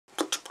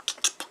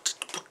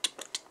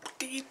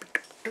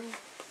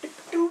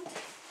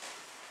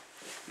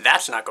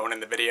That's not going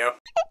in the video.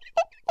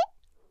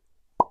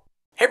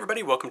 Hey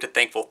everybody, welcome to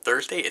Thankful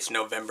Thursday. It's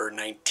November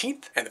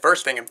 19th, and the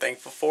first thing I'm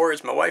thankful for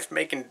is my wife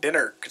making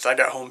dinner, because I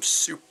got home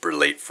super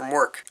late from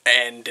work,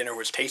 and dinner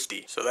was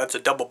tasty, so that's a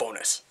double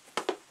bonus.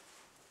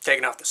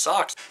 Taking off the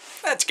socks,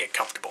 let's get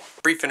comfortable.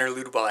 Brief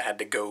interlude while I had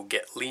to go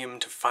get Liam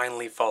to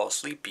finally fall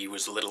asleep. He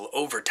was a little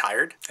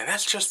overtired, and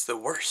that's just the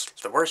worst.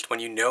 It's the worst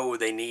when you know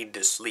they need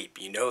to sleep.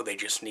 You know they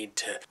just need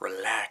to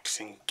relax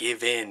and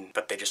give in,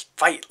 but they just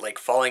fight like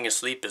falling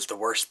asleep is the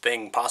worst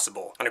thing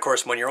possible. And of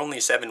course, when you're only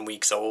 7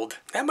 weeks old,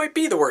 that might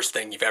be the worst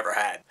thing you've ever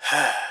had.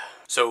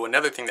 So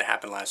another thing that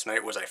happened last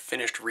night was I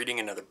finished reading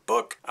another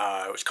book.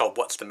 It was called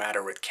What's the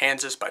Matter with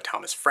Kansas by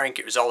Thomas Frank.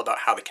 It was all about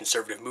how the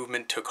conservative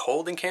movement took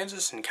hold in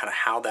Kansas and kind of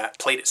how that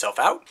played itself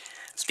out.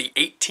 It's the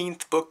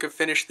 18th book I've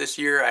finished this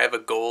year. I have a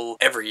goal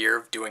every year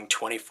of doing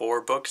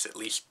 24 books, at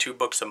least 2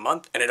 books a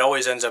month, and it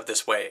always ends up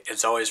this way.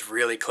 It's always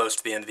really close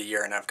to the end of the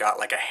year and I've got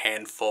like a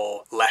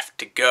handful left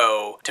to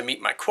go to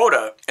meet my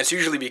quota. It's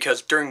usually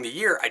because during the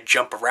year I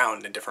jump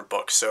around in different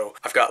books. So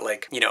I've got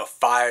like,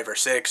 5 or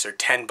 6 or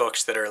 10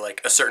 books that are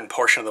like a certain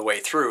portion of the way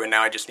through, and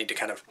now I just need to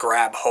kind of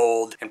grab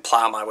hold and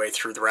plow my way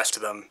through the rest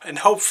of them, and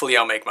hopefully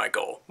I'll make my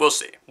goal. We'll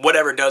see.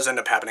 Whatever does end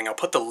up happening, I'll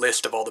put the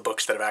list of all the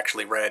books that I've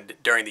actually read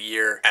during the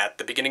year at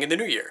the beginning of the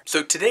new year.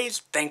 So today's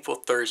Thankful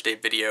Thursday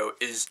video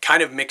is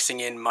kind of mixing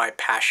in my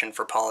passion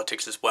for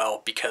politics as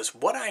well, because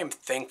what I am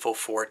thankful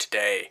for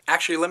today,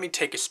 actually let me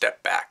take a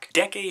step back.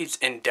 Decades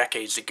and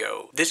decades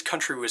ago, this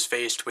country was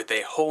faced with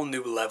a whole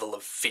new level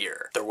of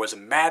fear. There was a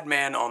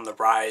madman on the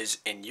rise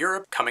in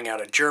Europe coming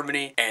out of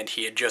Germany, and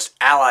he had just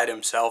allied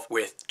himself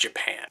with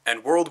Japan.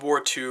 And World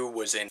War II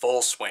was in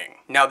full swing.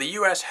 Now the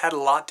US had a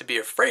lot to be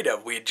afraid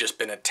of. We had just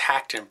been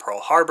attacked in Pearl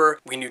Harbor.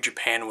 We knew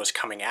Japan was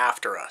coming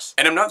after us.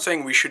 And I'm not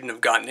saying we shouldn't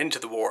have gotten into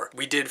the war.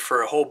 We did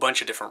for a whole bunch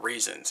of different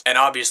reasons. And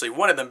obviously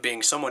one of them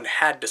being someone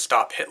had to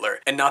stop Hitler,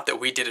 and not that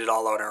we did it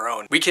all on our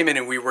own. We came in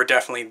and we were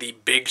definitely the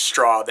big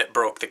straw that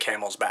broke the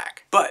camel's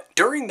back. But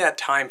during that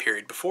time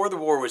period, before the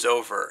war was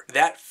over,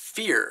 that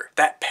fear,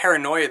 that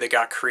paranoia that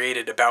got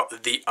created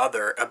about the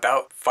other,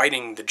 about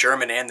fighting the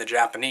German and the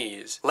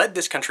Japanese, led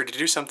this country to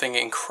do something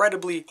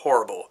incredibly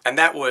horrible. And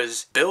that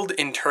was build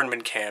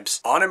internment camps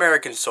on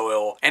American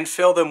soil and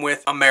fill them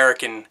with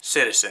American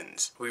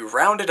citizens. We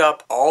rounded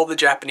up all the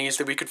Japanese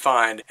that we could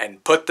find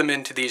and put them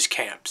into these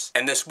camps.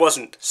 And this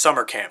wasn't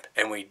summer camp.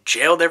 And we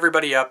jailed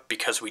everybody up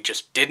because we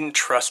just didn't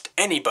trust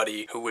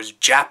anybody who was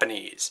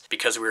Japanese,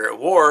 because we were at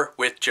war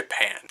with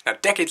Japan. Now,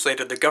 decades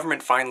later, the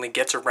government finally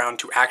gets around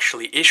to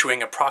actually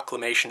issuing a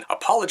proclamation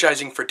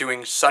apologizing for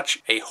doing such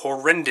a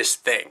horrendous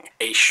thing,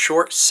 a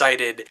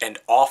short-sighted and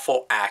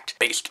awful act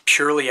based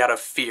purely out of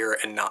fear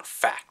and not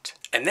fact.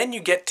 And then you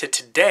get to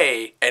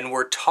today, and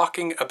we're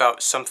talking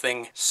about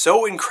something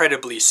so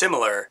incredibly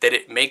similar that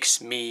it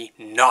makes me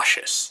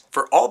nauseous.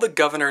 For all the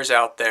governors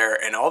out there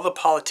and all the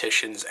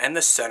politicians and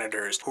the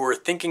senators who are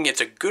thinking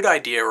it's a good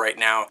idea right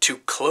now to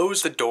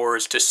close the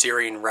doors to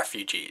Syrian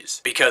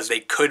refugees because they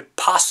could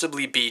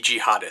possibly be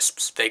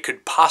jihadists, they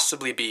could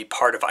possibly be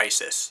part of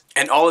ISIS.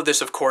 And all of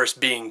this, of course,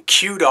 being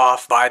cued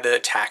off by the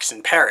attacks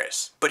in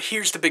Paris. But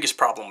here's the biggest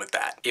problem with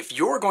that. If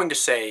you're going to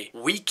say,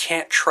 we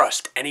can't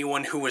trust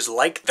anyone who is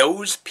like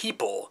those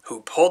people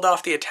who pulled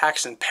off the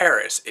attacks in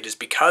Paris, it is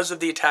because of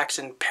the attacks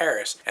in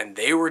Paris, and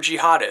they were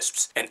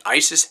jihadists, and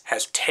ISIS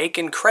has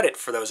taken credit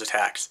for those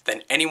attacks,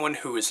 then anyone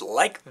who is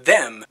like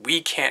them, we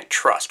can't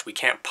trust. We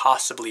can't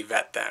possibly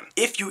vet them.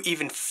 If you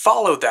even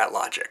follow that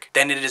logic,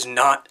 then it is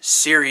not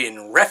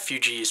Syrian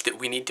refugees that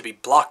we need to be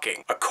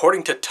blocking.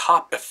 According to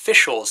top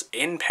officials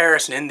in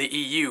Paris and in the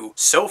EU,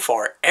 so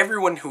far,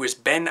 everyone who has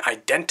been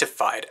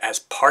identified as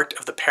part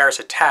of the Paris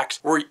attacks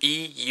were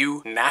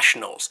EU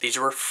nationals. These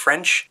were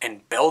French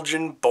and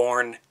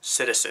Belgian-born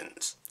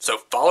citizens. So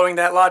following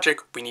that logic,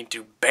 we need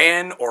to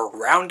ban or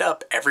round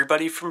up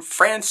everybody from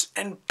France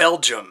and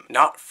Belgium,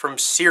 not from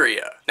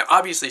Syria. Now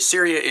obviously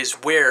Syria is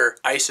where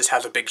ISIS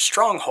has a big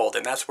stronghold,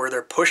 and that's where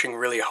they're pushing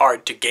really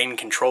hard to gain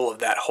control of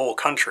that whole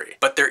country.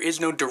 But there is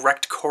no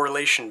direct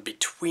correlation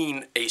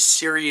between a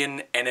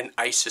Syrian and an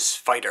ISIS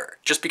fighter.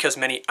 Just because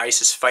many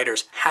ISIS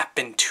fighters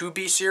happen to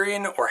be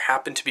Syrian or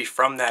happen to be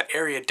from that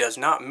area does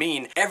not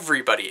mean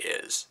everybody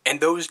is. And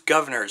those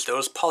governors,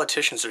 those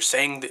politicians are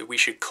saying that we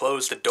should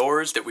close the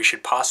doors, that we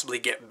should possibly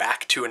get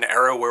back to an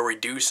era where we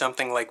do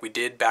something like we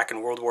did back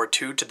in World War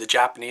II to the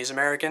Japanese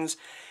Americans.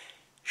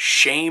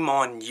 Shame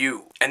on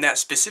you. And that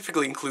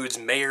specifically includes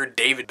Mayor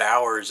David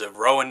Bowers of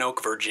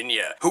Roanoke,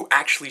 Virginia, who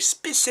actually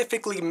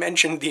specifically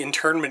mentioned the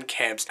internment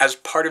camps as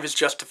part of his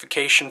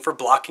justification for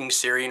blocking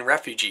Syrian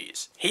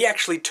refugees. He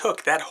actually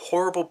took that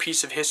horrible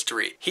piece of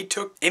history. He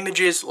took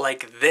images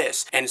like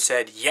this and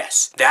said,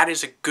 yes, that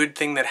is a good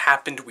thing that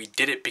happened. We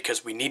did it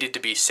because we needed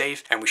to be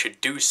safe, and we should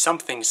do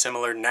something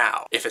similar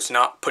now. If it's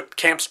not put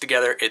camps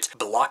together, it's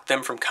block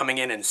them from coming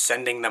in and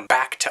sending them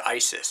back to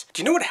ISIS.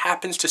 Do you know what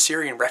happens to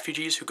Syrian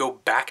refugees who go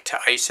back back to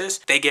ISIS,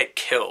 they get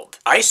killed.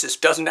 ISIS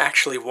doesn't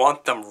actually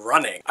want them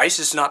running.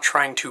 ISIS is not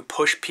trying to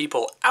push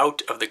people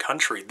out of the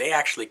country. They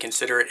actually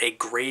consider it a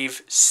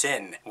grave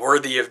sin,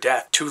 worthy of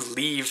death, to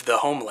leave the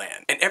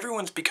homeland. And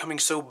everyone's becoming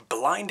so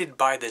blinded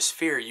by this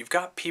fear. You've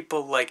got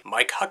people like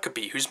Mike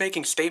Huckabee, who's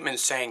making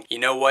statements saying, you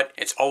know what,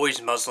 it's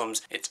always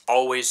Muslims, it's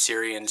always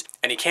Syrians,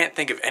 and he can't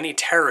think of any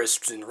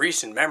terrorists in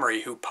recent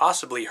memory who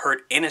possibly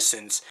hurt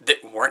innocents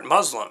that weren't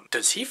Muslim.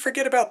 Does he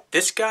forget about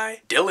this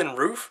guy, Dylan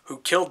Roof, who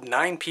killed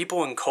 9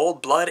 people in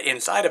cold blood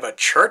inside of a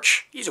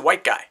church? He's a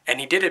white guy, and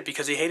he did it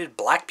because he hated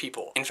black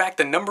people. In fact,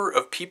 the number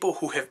of people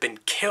who have been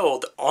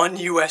killed on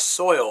US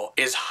soil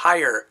is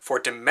higher for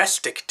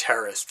domestic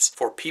terrorists,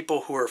 for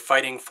people who are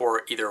fighting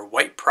for either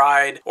white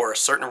pride or a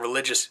certain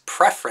religious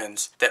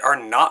preference that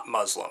are not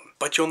Muslim.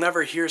 But you'll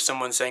never hear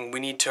someone saying we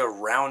need to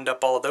round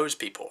up all of those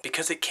people,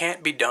 because it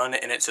can't be done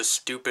and it's a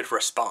stupid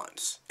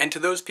response. And to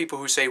those people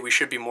who say we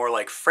should be more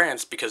like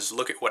France because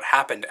look at what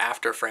happened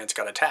after France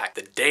got attacked.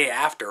 The day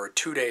after, or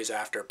 2 days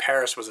after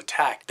Paris was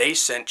attacked, they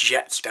sent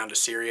jets down to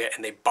Syria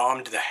and they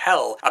bombed the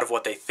hell out of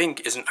what they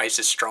think is an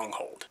ISIS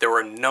stronghold. There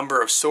were a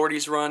number of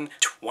sorties run,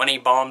 20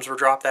 bombs were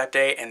dropped that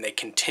day, and they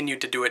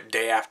continued to do it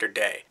day after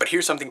day. But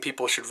here's something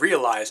people should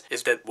realize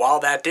is that while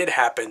that did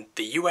happen,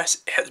 the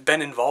US has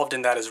been involved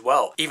in that as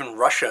well. Even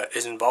Russia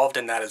is involved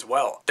in that as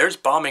well. There's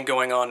bombing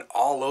going on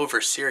all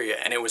over Syria,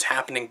 and it was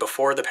happening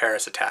before the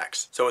Paris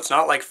attacks. So it's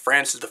not like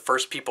France is the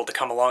first people to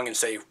come along and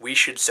say we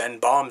should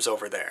send bombs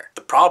over there.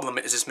 The problem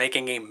is it's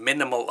making a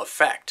minimal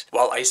effect.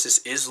 While ISIS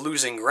is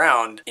losing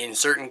ground in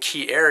certain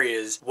key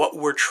areas, what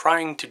we're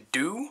trying to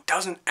do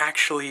doesn't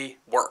actually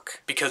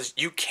work, because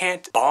you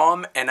can't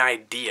bomb an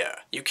idea.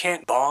 You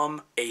can't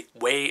bomb a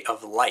way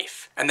of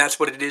life. And that's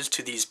what it is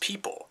to these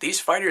people. These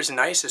fighters in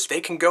ISIS,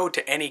 they can go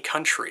to any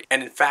country.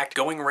 And in fact,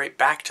 going right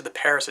back to the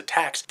Paris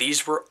attacks,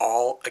 these were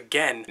all,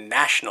 again,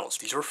 nationals.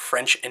 These were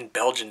French and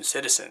Belgian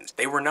citizens.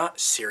 They were not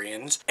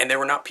Syrians, and they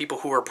were not people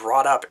who were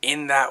brought up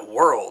in that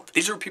world.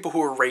 These were people who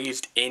were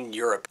raised in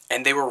Europe,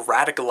 and they were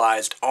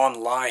radicalized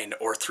online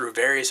or through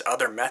various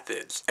other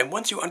methods. And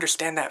once you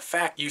understand that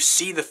fact, you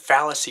see the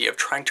fallacy of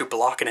trying to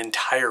block an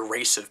entire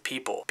race of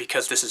people,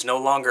 because this is no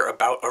longer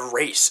about a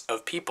race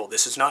of people.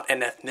 This is not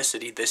an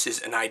ethnicity, this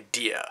is an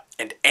idea.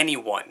 And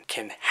anyone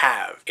can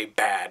have a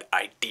bad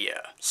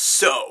idea.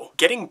 So,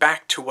 getting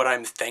back to what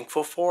I'm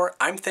thankful for,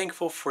 I'm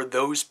thankful for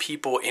those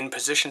people in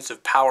positions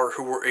of power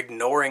who were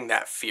ignoring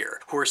that fear,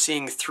 who are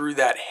seeing through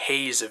that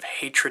haze of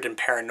hatred and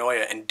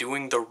paranoia and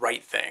doing the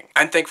right thing.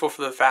 I'm thankful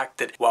for the fact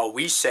that while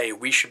we say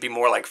we should be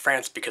more like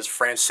France because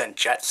France sent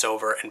jets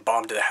over and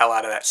bombed the hell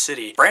out of that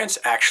city, France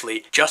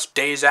actually, just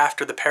days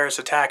after the Paris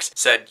attacks,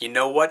 said, you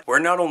know what, we're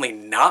not only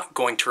not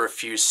going to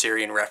refuse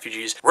Syrian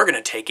refugees, we're going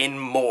to take in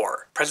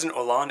more. President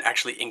Hollande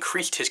actually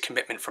increased his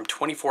commitment from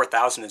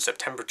 24,000 in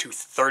September to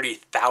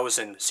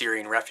 30,000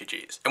 Syrian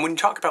refugees. And when you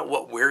talk about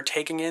what we're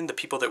taking in, the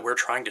people that we're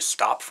trying to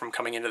stop from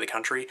coming into the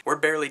country, we're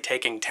barely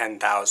taking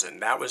 10,000.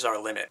 That was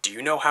our limit. Do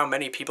you know how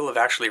many people have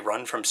actually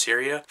run from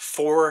Syria?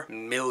 4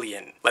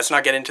 million. Let's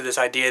not get into this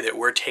idea that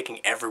we're taking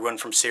everyone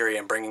from Syria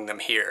and bringing them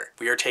here.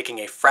 We are taking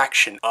a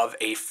fraction of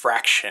a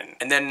fraction.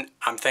 And then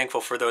I'm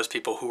thankful for those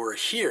people who are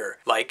here,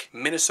 like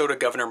Minnesota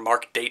Governor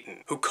Mark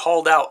Dayton, who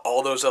called out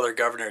all those other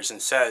governors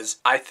and says,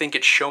 I think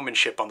it's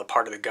showmanship on the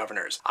part of the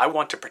governors. I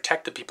want to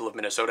protect the people of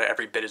Minnesota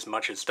every bit as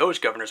much as those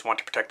governors want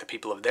to protect the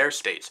people of their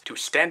states. To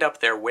stand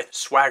up there with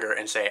swagger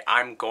and say,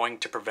 I'm going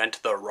to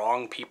prevent the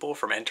wrong people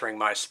from entering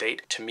my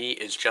state, to me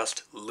is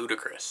just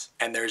ludicrous.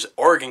 And there's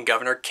Oregon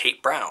Governor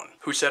Kate Brown,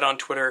 who said on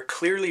Twitter,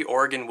 clearly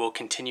Oregon will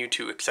continue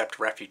to accept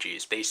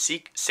refugees. They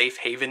seek safe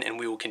haven and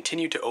we will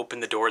continue to open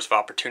the doors of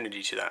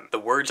opportunity to them. The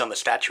words on the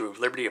Statue of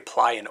Liberty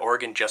apply in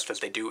Oregon just as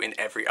they do in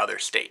every other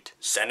state.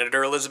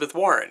 Senator Elizabeth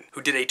Warren,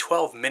 who did a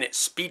 12-minute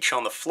speech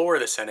on the floor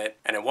of the Senate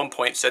and at one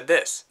point said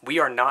this, we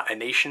are not a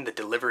nation that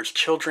delivers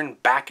children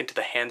back into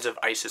the hands of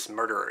ISIS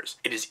murderers.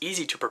 It is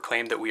easy to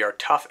proclaim that we are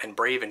tough and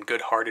brave and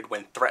good-hearted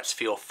when threats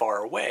feel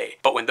far away,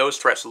 but when those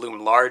threats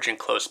loom large and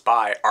close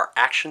by, our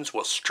actions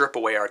will strip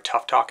away our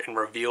tough talk and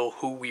reveal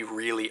who we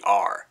really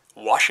are.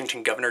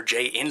 Washington Governor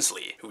Jay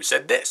Inslee, who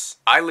said this,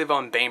 I live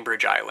on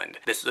Bainbridge Island,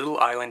 this little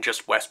island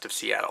just west of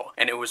Seattle,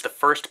 and it was the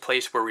first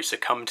place where we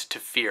succumbed to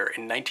fear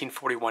in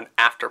 1941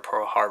 after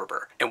Pearl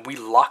Harbor, and we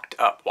locked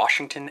up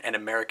Washington and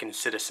American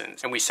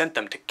citizens, and we sent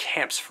them to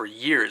camps for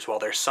years while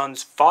their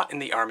sons fought in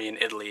the army in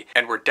Italy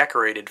and were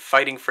decorated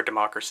fighting for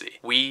democracy.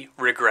 We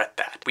regret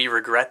that. We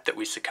regret that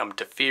we succumbed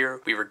to fear.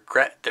 We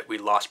regret that we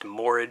lost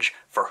moorage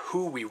for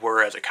who we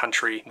were as a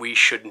country. We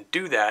shouldn't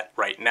do that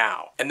right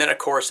now. And then of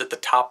course at the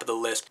top of the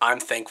list, I'm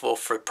thankful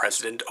for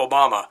President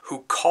Obama,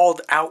 who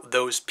called out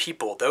those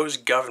people, those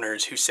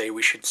governors who say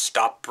we should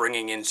stop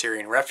bringing in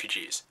Syrian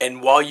refugees.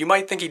 And while you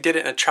might think he did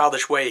it in a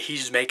childish way,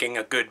 he's making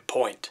a good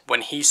point.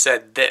 When he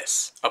said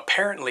this,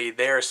 apparently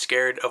they are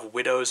scared of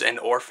widows and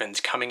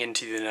orphans coming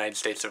into the United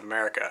States of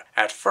America.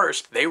 At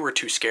first, they were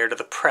too scared of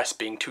the press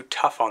being too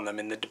tough on them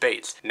in the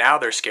debates. Now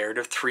they're scared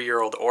of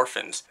 3-year-old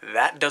orphans.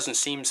 That doesn't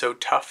seem so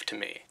tough to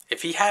me.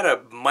 If he had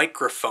a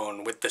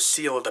microphone with the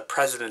seal of the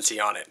presidency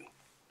on it,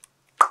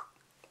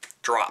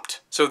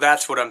 dropped. So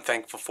that's what I'm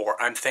thankful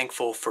for. I'm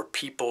thankful for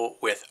people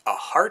with a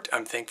heart.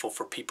 I'm thankful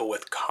for people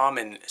with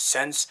common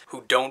sense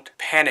who don't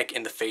panic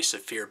in the face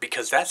of fear,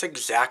 because that's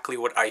exactly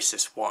what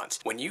ISIS wants.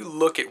 When you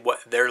look at what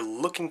they're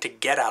looking to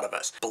get out of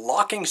us,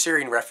 blocking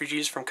Syrian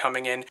refugees from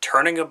coming in,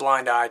 turning a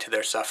blind eye to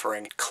their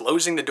suffering,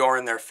 closing the door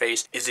in their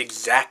face, is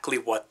exactly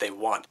what they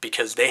want,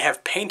 because they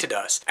have painted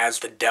us as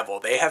the devil.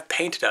 They have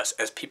painted us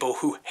as people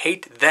who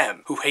hate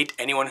them, who hate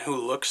anyone who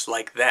looks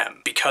like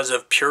them, because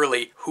of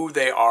purely who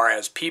they are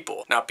as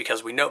people. Not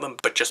because we know them,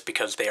 but just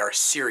because they are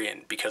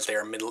Syrian, because they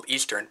are Middle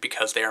Eastern,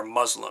 because they are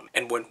Muslim.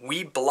 And when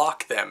we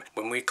block them,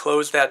 when we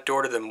close that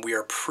door to them, we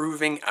are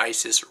proving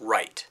ISIS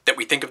right. That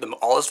we think of them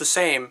all as the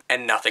same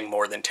and nothing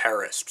more than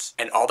terrorists.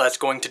 And all that's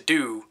going to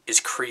do is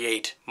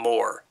create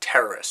more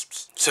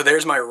terrorists. So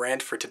there's my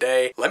rant for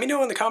today. Let me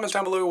know in the comments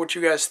down below what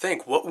you guys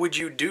think. What would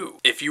you do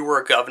if you were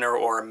a governor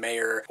or a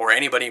mayor or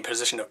anybody in a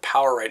position of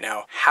power right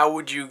now? How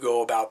would you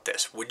go about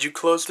this? Would you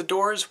close the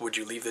doors? Would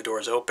you leave the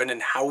doors open?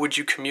 And how would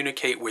you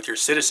communicate with your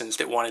citizens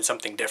that wanted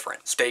something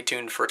different? Stay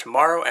tuned for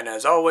tomorrow, and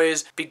as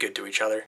always, be good to each other.